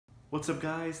What's up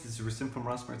guys, this is Rasim from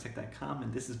rawsmarttech.com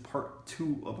and this is part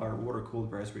 2 of our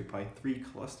water-cooled Raspberry Pi 3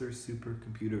 cluster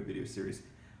supercomputer video series.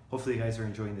 Hopefully you guys are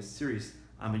enjoying this series.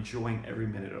 I'm enjoying every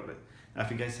minute of it. Now if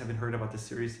you guys haven't heard about this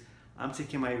series, I'm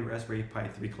taking my Raspberry Pi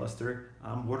 3 cluster,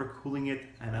 I'm water cooling it,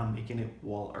 and I'm making it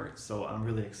wall art, so I'm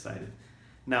really excited.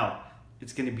 Now,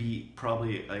 it's going to be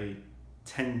probably a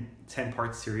 10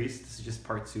 part series. This is just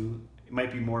part 2. It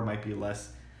might be more, it might be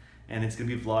less. And it's going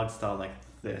to be vlog style like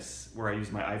this, where I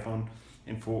use my iPhone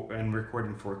and record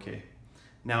in 4K.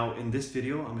 Now in this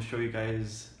video, I'm going to show you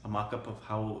guys a mock-up of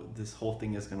how this whole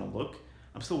thing is going to look.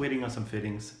 I'm still waiting on some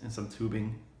fittings and some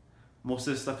tubing. Most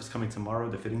of the stuff is coming tomorrow.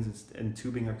 The fittings and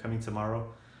tubing are coming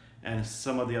tomorrow, and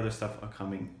some of the other stuff are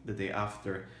coming the day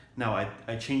after. Now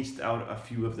I changed out a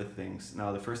few of the things.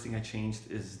 Now the first thing I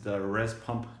changed is the res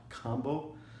pump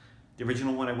combo. The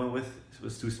original one I went with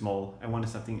was too small. I wanted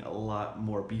something a lot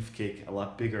more beefcake, a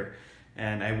lot bigger.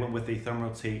 And I went with a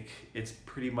thermal take. It's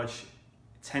pretty much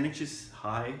 10 inches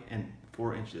high and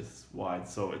 4 inches wide.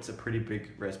 So it's a pretty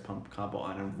big res pump combo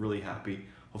and I'm really happy.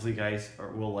 Hopefully you guys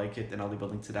will like it, and I'll leave a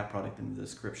link to that product in the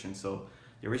description. So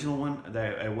the original one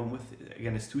that I went with,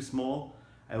 again, is too small.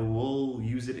 I will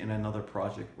use it in another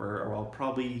project where I'll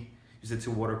probably use it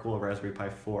to water cool a Raspberry Pi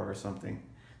 4 or something.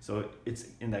 So it's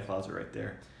in that closet right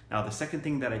there. Now the second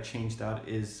thing that I changed out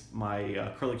is my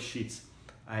acrylic sheets.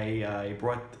 I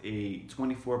brought a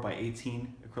 24 by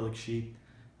 18 acrylic sheet.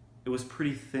 It was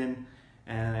pretty thin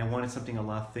and I wanted something a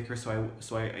lot thicker, so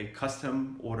I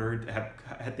custom ordered,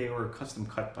 they were custom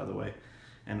cut, by the way,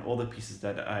 and all the pieces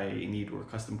that I need were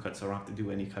custom cut, so I don't have to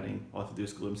do any cutting. All I have to do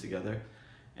is glue them together.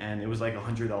 And it was like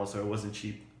 $100, so it wasn't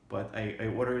cheap. But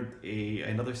I ordered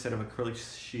another set of acrylic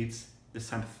sheets, this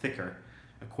time thicker,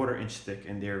 a 1/4 inch thick,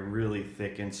 and they're really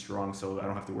thick and strong, so I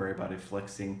don't have to worry about it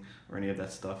flexing or any of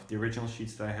that stuff. The original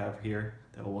sheets that I have here,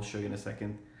 that we'll show you in a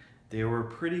second, they were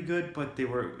pretty good, but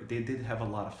they did have a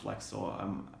lot of flex, so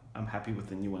I'm happy with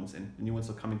the new ones. And the new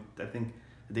ones are coming, I think,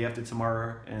 the day after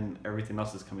tomorrow, and everything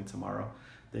else is coming tomorrow.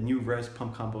 The new res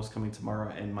pump combo is coming tomorrow,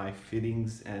 and my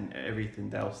fittings and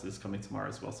everything else is coming tomorrow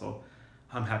as well. So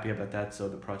I'm happy about that, so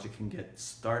the project can get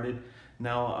started.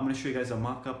 Now I'm going to show you guys a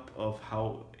mock-up of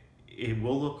how it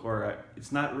will look, or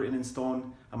it's not written in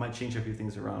stone. I might change a few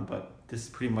things around, but this is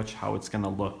pretty much how it's going to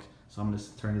look. So I'm going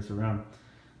to turn this around.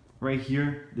 Right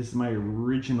here, this is my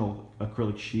original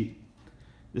acrylic sheet.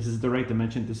 This is the right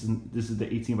dimension. This is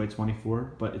the 18 by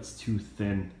 24, but it's too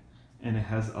thin and it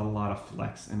has a lot of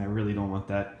flex, and I really don't want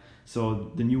that.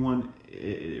 So the new one,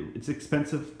 it's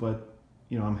expensive, but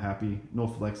you know, I'm happy. No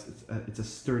flex. It's a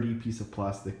sturdy piece of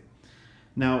plastic.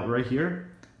 Now right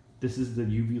here, this is the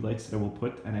UV lights that I will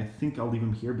put, and I think I'll leave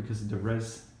them here because the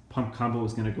res pump combo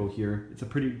is going to go here. It's a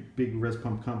pretty big res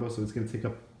pump combo, so it's going to take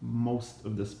up most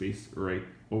of the space right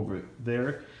over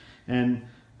there. And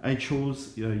I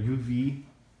chose UV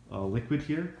liquid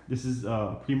here. This is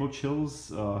Primo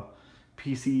Chill's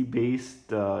PC based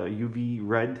UV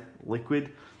red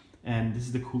liquid, and this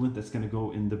is the coolant that's going to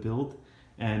go in the build.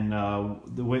 And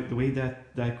the way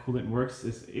that coolant works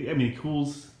is, I mean, it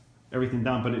cools everything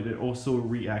down, but it also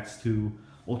reacts to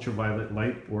ultraviolet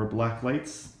light or black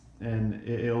lights, and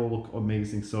it'll look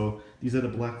amazing. So these are the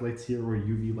black lights here, or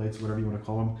UV lights, whatever you want to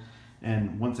call them.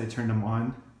 And once I turn them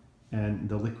on and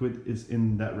the liquid is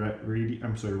in that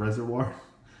reservoir,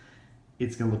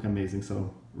 it's gonna look amazing.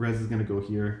 So res is gonna go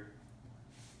here,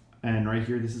 and right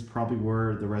here, this is probably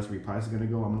where the Raspberry Pi is gonna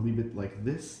go. I'm gonna leave it like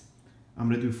this. I'm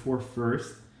gonna do 4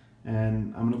 first,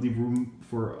 and I'm gonna leave room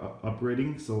for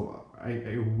upgrading. So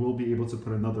I will be able to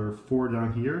put another 4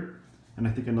 down here, and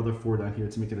I think another 4 down here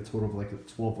to make it a total of like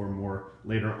 12 or more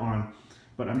later on.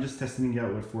 But I'm just testing it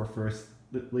out with 4 first.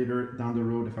 Later down the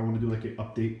road, if I want to do like an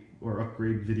update or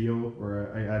upgrade video,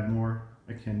 or I add more,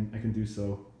 I can do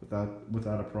so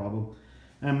without a problem.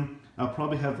 I'll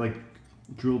probably have like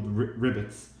drilled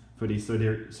rivets for these,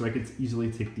 so I could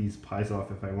easily take these pies off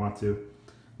if I want to.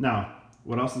 Now,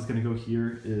 what else is going to go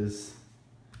here is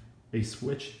a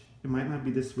switch. It might not be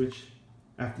this switch.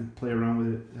 I have to play around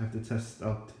with it. I have to test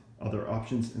out other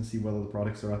options and see what other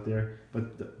products are out there.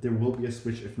 But there will be a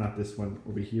switch, if not this one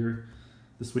over here.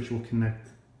 The switch will connect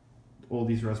all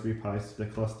these Raspberry Pis to the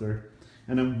cluster,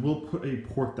 and then we'll put a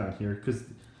port down here because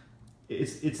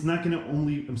it's not going to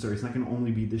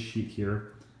only be this sheet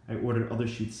here. I ordered other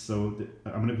sheets, so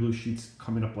I'm going to glue sheets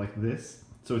coming up like this,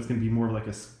 so it's going to be more like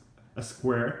a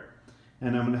square,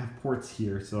 and I'm going to have ports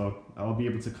here, so I'll be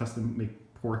able to custom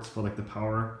make ports for like the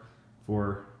power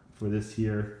for this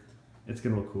here. It's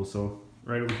going to look cool. So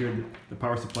right over here, the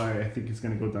power supply, I think it's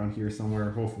going to go down here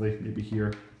somewhere, hopefully maybe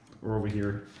here or over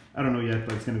here. I don't know yet,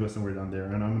 but it's going to go somewhere down there,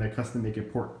 and I'm going to custom make a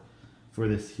port for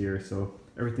this here. So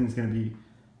everything's going to be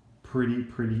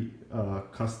pretty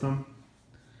custom,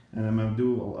 and I'm gonna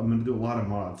do a lot of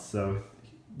mods. So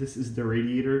this is the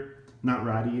radiator, not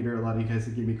radiator. A lot of you guys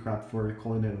give me crap for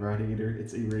calling it a radiator.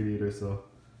 It's a radiator. So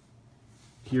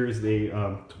here is the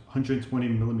 120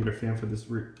 millimeter fan for this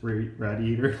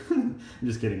radiator. I'm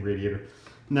just kidding, radiator.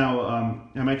 Now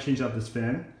I might change out this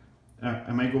fan.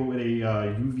 I might go with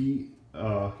a UV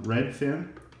red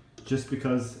fan, just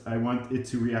because I want it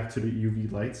to react to the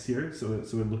UV lights here, so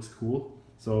it looks cool.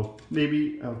 So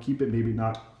maybe I'll keep it, maybe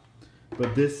not.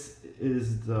 But this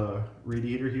is the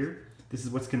radiator here. This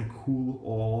is what's gonna cool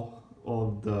all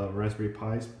of the Raspberry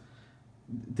Pis.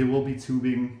 There will be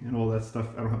tubing and all that stuff.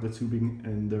 I don't have the tubing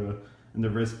and the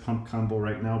res pump combo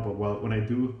right now, but when I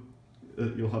do,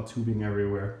 you'll have tubing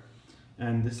everywhere.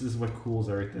 And this is what cools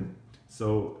everything.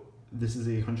 So this is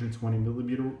a 120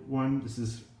 millimeter one. This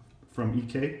is from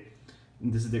EK,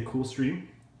 and this is the Coolstream,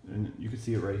 and you can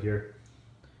see it right here.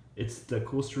 It's the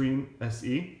Coolstream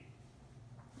SE,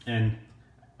 and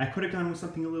I could have gone with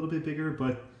something a little bit bigger,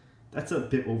 but that's a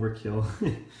bit overkill.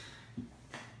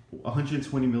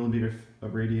 120 millimeter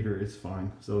radiator is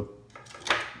fine. So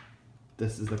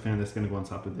this is the fan that's going to go on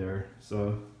top of there.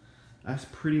 So that's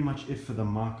pretty much it for the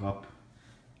mock-up.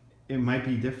 It might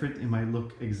be different, it might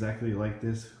look exactly like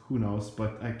this, who knows,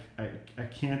 but I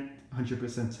can't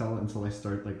 100% tell until I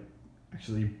start like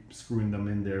actually screwing them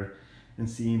in there and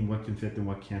seeing what can fit and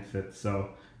what can't fit.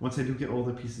 So once I do get all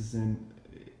the pieces in,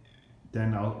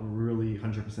 then I'll really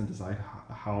 100% decide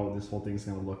how this whole thing is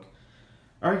going to look.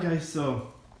 Alright guys,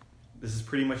 so this is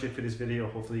pretty much it for this video.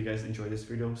 Hopefully you guys enjoyed this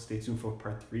video. Stay tuned for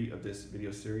part 3 of this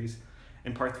video series.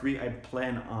 In part 3, I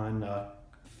plan on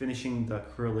finishing the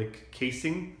acrylic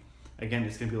casing. Again,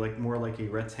 it's going to be like more like a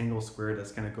rectangle square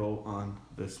that's going to go on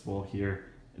this wall here.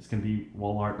 It's going to be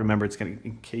wall art. Remember, it's going to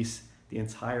encase the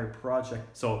entire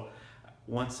project. So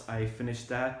once I finish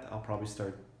that, I'll probably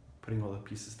start putting all the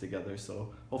pieces together.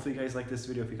 So hopefully you guys like this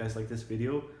video. If you guys like this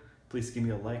video, please give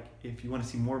me a like. If you want to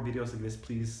see more videos like this,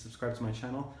 please subscribe to my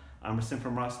channel. I'm Sim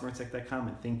from RossMurtech.com,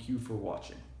 and thank you for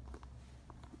watching.